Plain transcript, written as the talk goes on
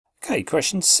Okay,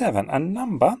 question 7. A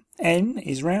number n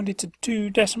is rounded to 2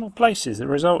 decimal places. The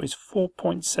result is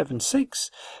 4.76.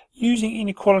 Using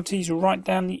inequalities, write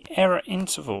down the error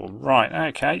interval. Right,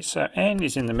 okay, so n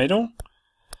is in the middle.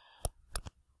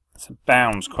 It's a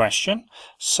bounds question.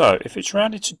 So if it's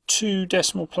rounded to 2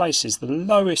 decimal places, the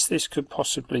lowest this could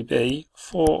possibly be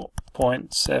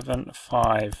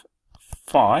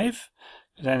 4.755.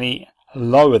 Any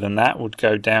lower than that would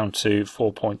go down to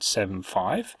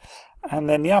 4.75. And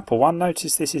then the upper one,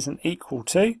 notice this isn't equal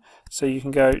to, so you can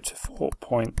go to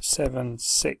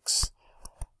 4.765.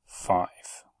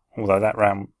 Although that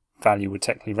round value would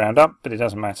technically round up, but it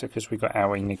doesn't matter because we've got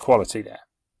our inequality there.